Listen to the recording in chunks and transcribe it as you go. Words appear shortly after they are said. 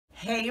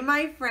Hey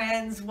my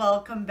friends,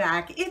 welcome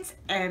back. It's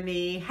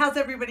Emmy. How's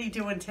everybody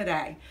doing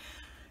today?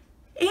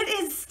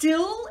 It's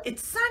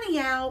sunny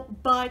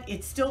out, but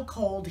it's still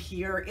cold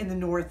here in the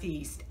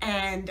Northeast,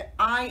 and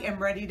I am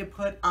ready to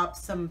put up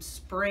some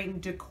spring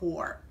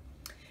decor.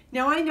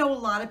 Now I know a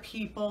lot of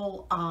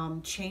people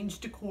change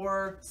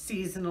decor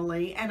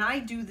seasonally, and I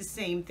do the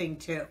same thing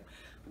too,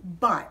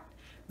 but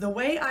the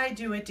way I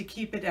do it to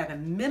keep it at a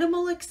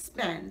minimal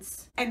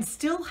expense and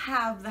still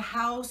have the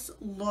house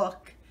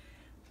look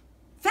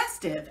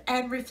festive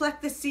and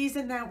reflect the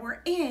season that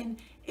we're in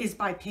is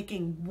by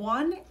picking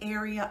one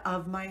area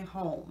of my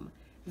home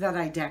that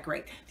I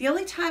decorate. The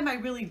only time I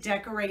really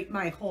decorate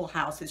my whole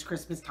house is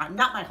Christmas time.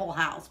 Not my whole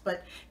house,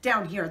 but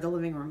down here, the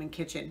living room and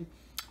kitchen.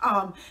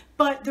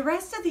 But the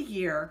rest of the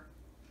year,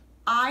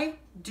 I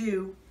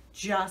do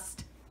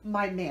just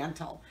my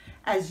mantle.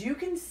 As you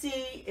can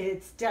see,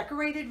 it's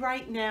decorated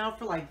right now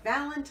for like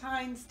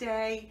Valentine's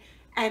Day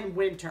and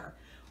winter.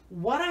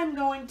 What I'm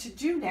going to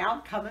do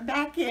now, coming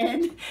back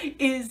in,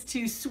 is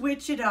to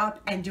switch it up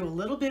and do a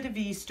little bit of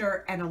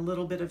Easter and a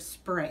little bit of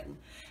spring.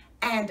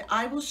 And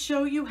I will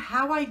show you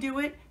how I do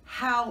it,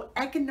 how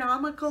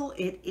economical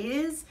it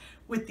is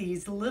with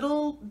these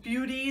little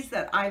beauties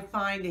that I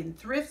find in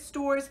thrift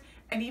stores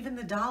and even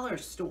the dollar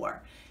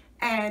store.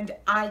 And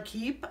I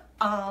keep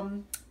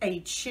a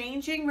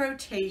changing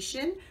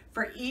rotation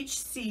for each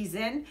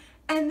season.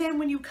 And then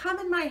when you come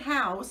in my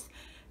house,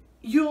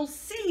 you'll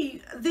see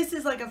this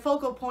is like a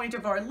focal point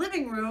of our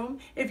living room.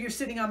 If you're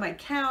sitting on my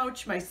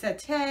couch, my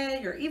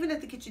settee, or even at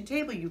the kitchen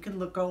table, you can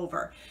look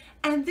over.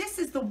 And this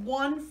is the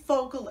one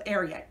focal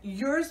area.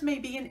 Yours may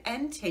be an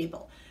end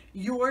table.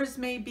 Yours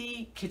may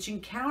be kitchen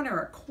counter,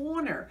 a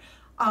corner.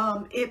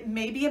 It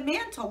may be a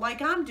mantle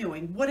like I'm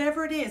doing.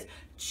 Whatever it is,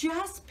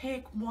 just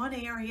pick one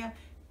area,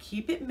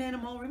 keep it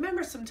minimal.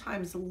 Remember,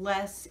 sometimes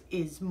less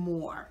is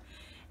more.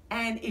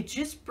 And it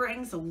just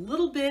brings a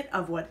little bit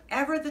of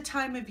whatever the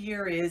time of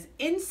year is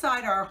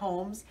inside our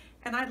homes,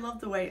 and I love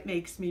the way it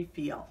makes me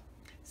feel.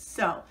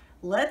 So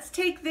let's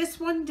take this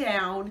one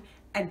down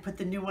and put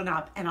the new one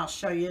up, and I'll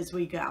show you as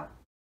we go.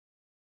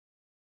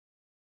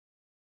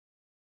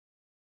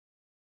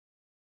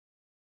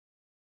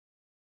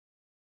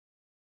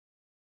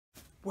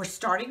 We're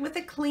starting with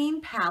a clean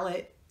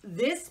palette.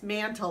 This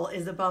mantle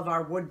is above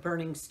our wood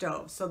burning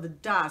stove, so the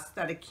dust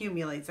that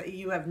accumulates,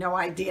 you have no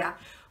idea.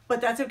 But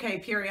that's okay.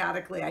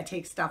 Periodically, I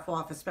take stuff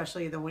off,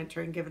 especially in the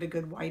winter, and give it a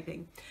good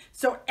wiping.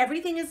 So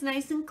everything is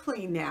nice and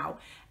clean now.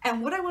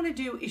 And what I want to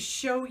do is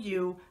show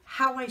you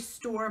how I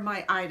store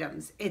my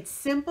items. It's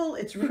simple,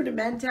 it's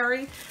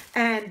rudimentary,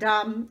 and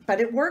but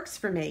it works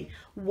for me.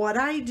 What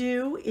I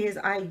do is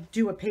I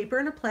do a paper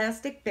and a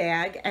plastic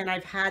bag, and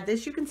I've had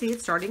this, you can see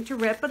it's starting to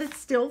rip, but it's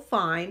still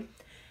fine.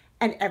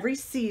 And every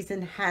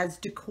season has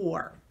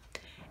decor.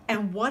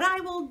 And what I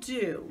will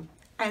do,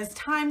 as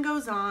time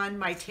goes on,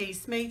 my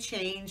taste may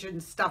change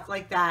and stuff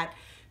like that.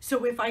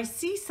 So if I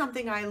see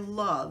something I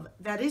love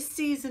that is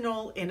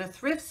seasonal in a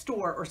thrift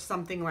store or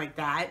something like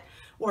that,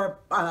 or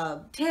a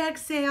tag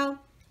sale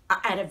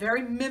at a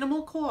very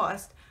minimal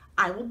cost,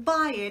 I will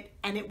buy it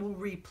and it will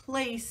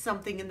replace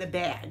something in the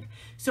bag.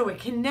 So it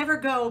can never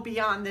go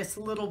beyond this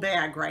little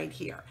bag right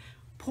here.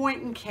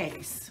 Point in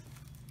case,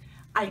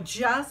 I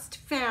just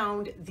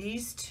found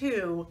these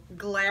two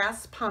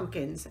glass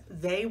pumpkins.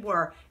 They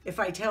were, if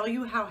I tell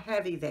you how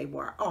heavy they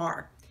were,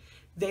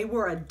 they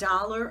were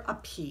 $1 a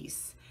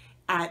piece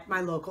at my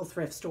local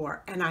thrift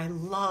store. And I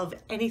love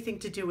anything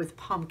to do with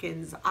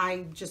pumpkins.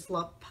 I just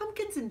love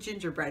pumpkins and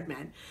gingerbread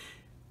men.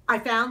 I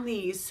found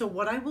these, so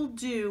what I will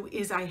do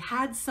is I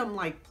had some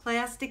like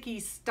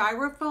plasticky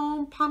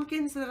styrofoam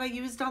pumpkins that I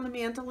used on the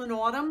mantle in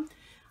autumn.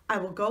 I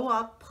will go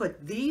up,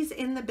 put these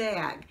in the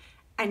bag,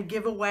 and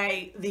give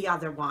away the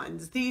other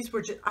ones. These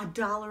were just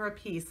 $1 a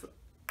piece.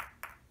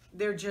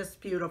 They're just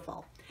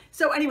beautiful.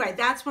 So anyway,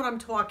 that's what I'm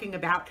talking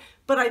about.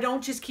 But I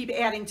don't just keep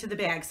adding to the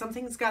bag.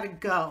 Something's got to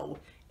go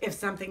if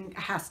something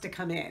has to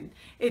come in.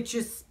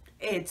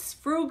 It's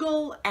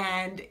frugal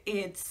and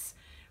it's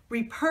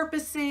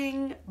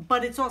repurposing,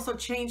 but it's also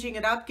changing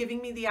it up,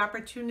 giving me the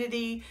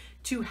opportunity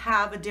to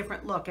have a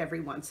different look every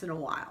once in a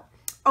while.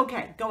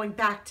 Okay, going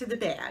back to the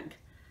bag.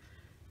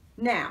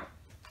 Now,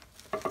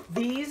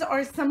 these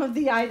are some of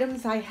the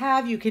items I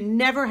have. You can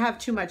never have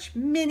too much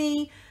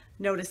Minnie.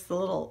 Notice the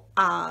little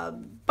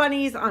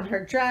bunnies on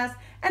her dress.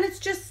 And it's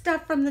just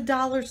stuff from the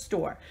dollar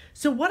store.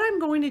 So what I'm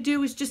going to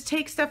do is just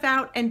take stuff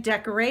out and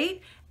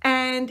decorate.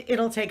 And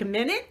it'll take a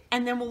minute.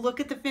 And then we'll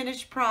look at the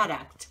finished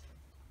product.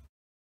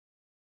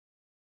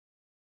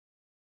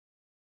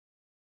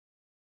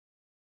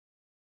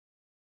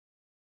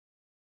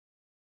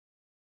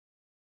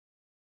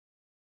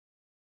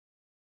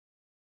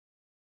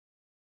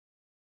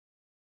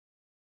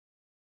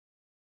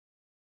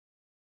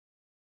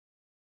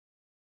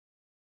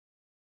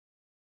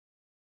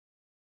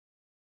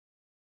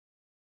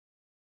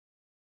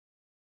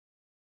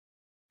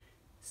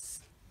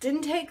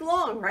 Didn't take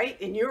long, right?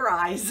 In your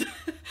eyes.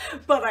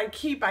 But I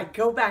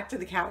go back to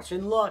the couch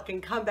and look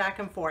and come back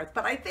and forth.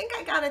 But I think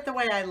I got it the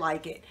way I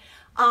like it.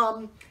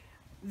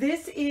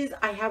 This is,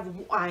 I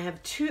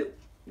have two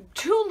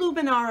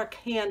Luminara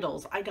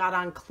candles I got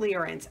on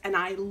clearance, and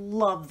I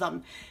love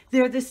them.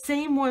 They're the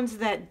same ones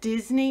that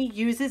Disney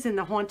uses in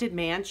the Haunted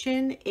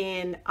Mansion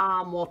in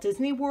Walt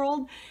Disney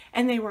World,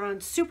 and they were on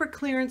super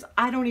clearance.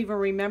 I don't even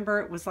remember.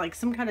 It was like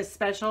some kind of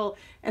special,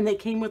 and they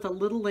came with a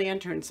little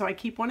lantern. So I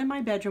keep one in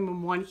my bedroom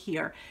and one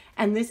here.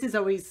 And this is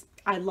always,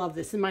 I love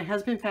this. And my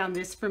husband found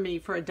this for me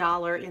for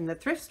 $1 in the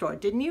thrift store,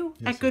 didn't you?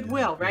 Yes, at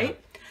Goodwill, right?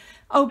 Yeah.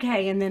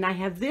 Okay, and then I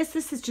have this.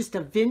 This is just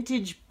a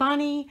vintage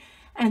bunny.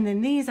 And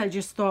then these I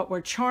just thought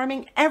were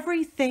charming.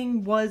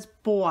 Everything was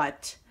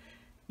bought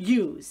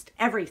used,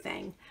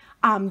 everything.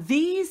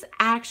 These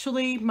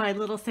actually, my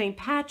little St.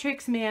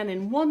 Patrick's man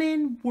and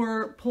woman,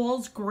 were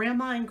Paul's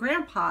grandma and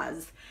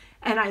grandpa's.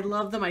 And I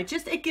love them.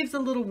 It gives a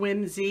little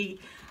whimsy.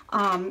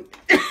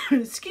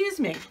 Excuse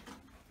me.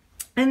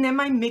 And then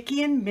my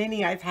Mickey and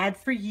Minnie I've had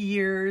for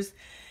years.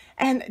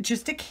 And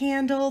just a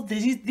candle.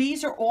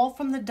 These are all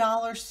from the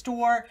dollar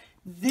store.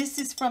 This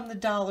is from the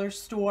dollar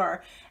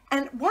store.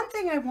 And one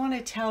thing I want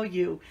to tell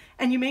you,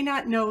 and you may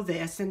not know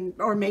this,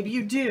 or maybe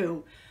you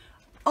do,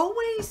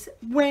 always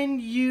when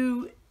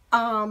you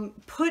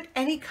put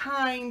any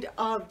kind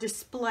of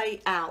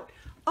display out,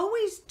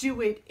 always do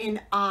it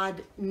in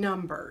odd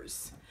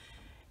numbers.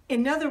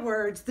 In other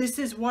words, this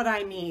is what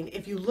I mean.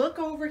 If you look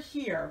over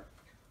here,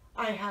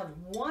 I have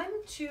 1,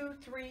 2,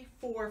 3,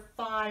 4,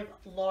 5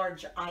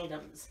 large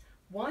items.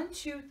 1,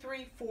 2,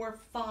 3, 4,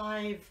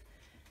 5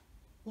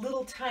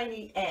 little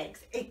tiny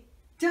eggs. It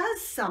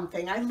does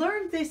something. I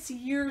learned this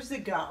years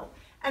ago.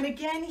 And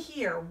again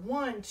here,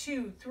 1,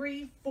 2,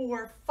 3,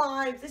 4,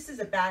 5. This is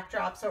a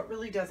backdrop, so it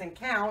really doesn't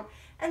count.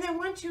 And then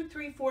 1, 2,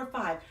 3, 4,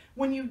 5.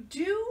 When you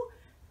do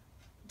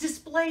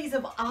displays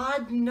of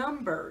odd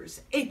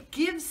numbers, it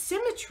gives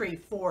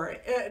symmetry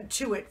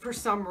to it for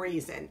some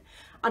reason.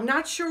 I'm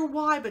not sure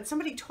why, but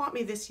somebody taught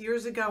me this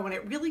years ago, and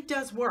it really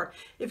does work.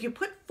 If you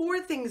put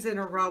 4 things in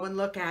a row and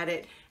look at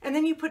it, and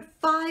then you put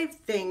 5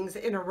 things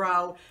in a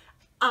row,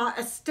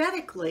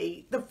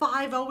 aesthetically, the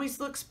 5 always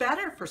looks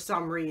better for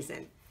some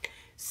reason.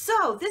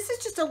 So this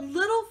is just a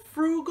little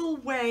frugal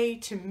way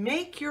to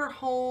make your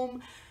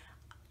home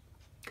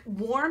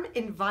warm,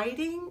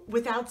 inviting,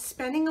 without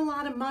spending a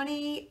lot of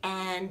money,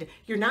 and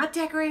you're not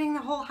decorating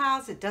the whole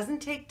house. It doesn't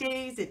take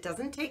days, it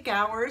doesn't take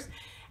hours,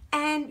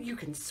 and you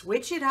can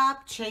switch it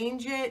up,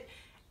 change it,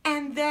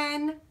 and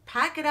then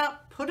pack it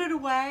up, put it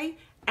away,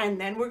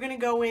 and then we're going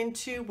to go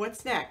into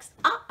what's next.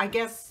 I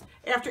guess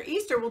after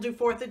Easter we'll do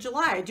 4th of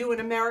July. I do an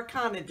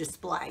Americana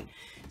display.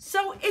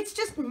 So it's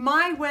just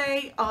my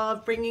way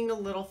of bringing a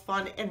little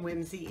fun and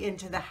whimsy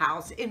into the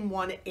house in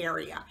one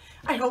area.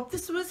 I hope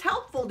this was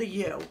helpful to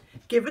you.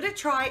 Give it a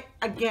try.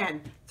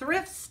 Again,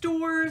 thrift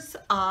stores,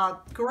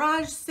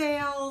 garage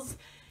sales,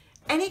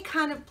 any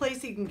kind of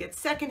place you can get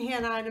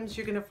secondhand items,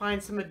 you're going to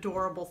find some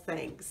adorable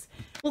things.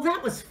 Well,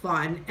 that was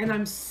fun, and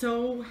I'm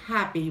so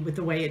happy with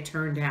the way it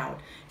turned out.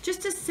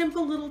 Just a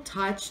simple little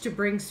touch to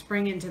bring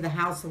spring into the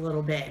house a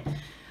little bit.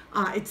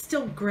 It's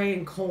still gray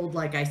and cold,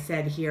 like I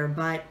said here,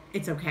 but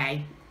it's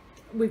okay.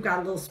 We've got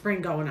a little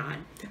spring going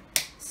on.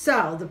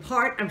 So the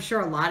part I'm sure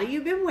a lot of you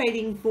have been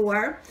waiting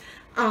for.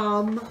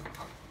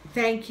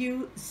 Thank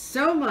you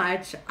so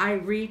much. I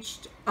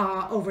reached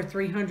over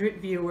 300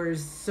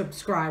 viewers,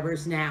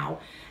 subscribers now.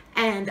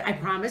 And I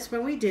promised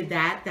when we did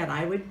that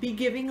I would be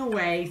giving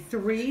away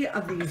 3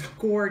 of these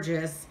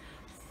gorgeous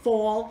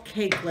fall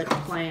cakelet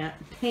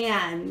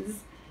pans.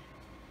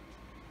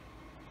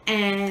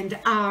 And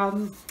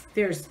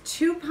there's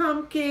 2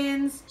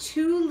 pumpkins,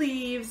 2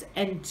 leaves,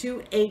 and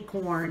 2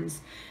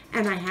 acorns.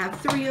 And I have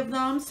 3 of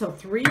them, so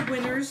 3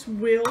 winners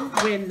will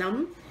win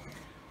them.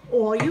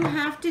 All you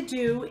have to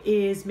do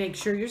is make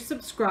sure you're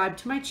subscribed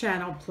to my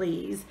channel,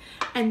 please.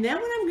 And then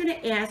what I'm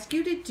going to ask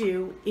you to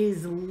do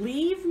is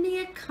leave me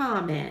a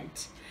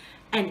comment.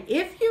 And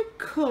if you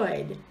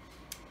could,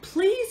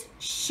 please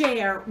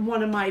share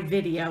one of my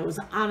videos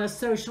on a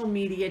social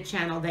media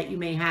channel that you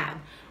may have,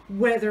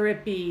 whether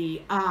it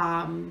be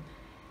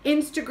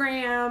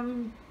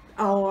Instagram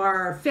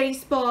or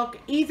Facebook,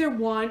 either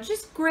one.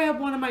 Just grab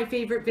one of my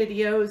favorite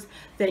videos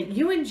that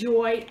you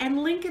enjoy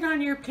and link it on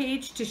your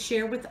page to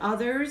share with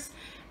others,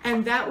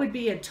 and that would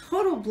be a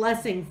total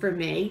blessing for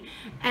me.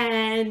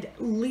 And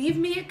leave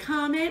me a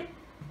comment,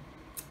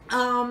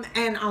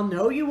 and I'll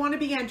know you want to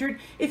be entered.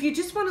 If you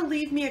just want to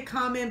leave me a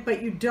comment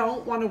but you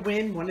don't want to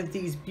win one of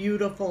these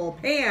beautiful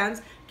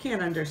pans,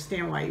 can't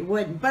understand why you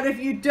wouldn't, but if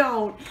you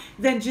don't,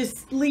 then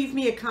just leave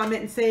me a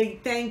comment and say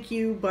thank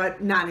you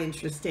but not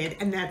interested,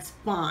 and that's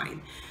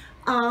fine.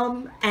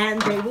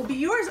 And they will be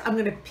yours. I'm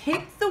going to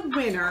pick the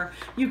winner.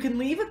 You can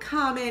leave a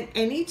comment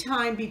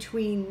anytime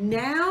between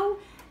now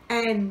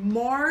and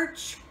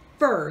March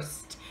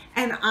 1st,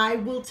 and I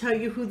will tell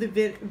you who the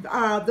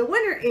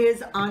winner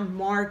is on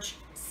March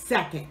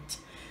 2nd.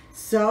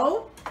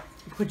 So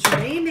put your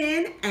name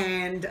in,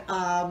 and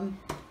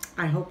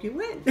I hope you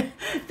win.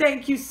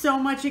 Thank you so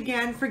much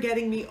again for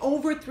getting me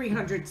over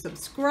 300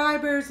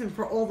 subscribers and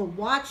for all the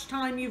watch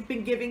time you've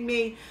been giving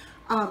me.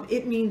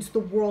 It means the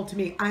world to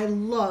me. I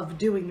love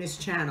doing this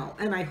channel,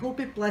 and I hope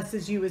it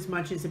blesses you as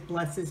much as it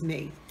blesses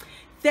me.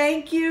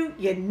 Thank you.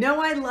 You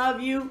know I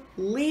love you.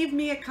 Leave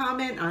me a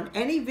comment on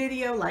any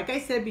video, like I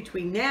said,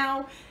 between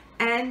now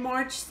and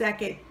March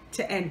 2nd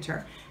to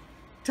enter.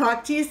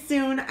 Talk to you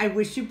soon. I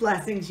wish you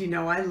blessings. You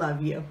know I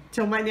love you.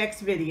 Till my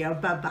next video.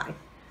 Bye-bye.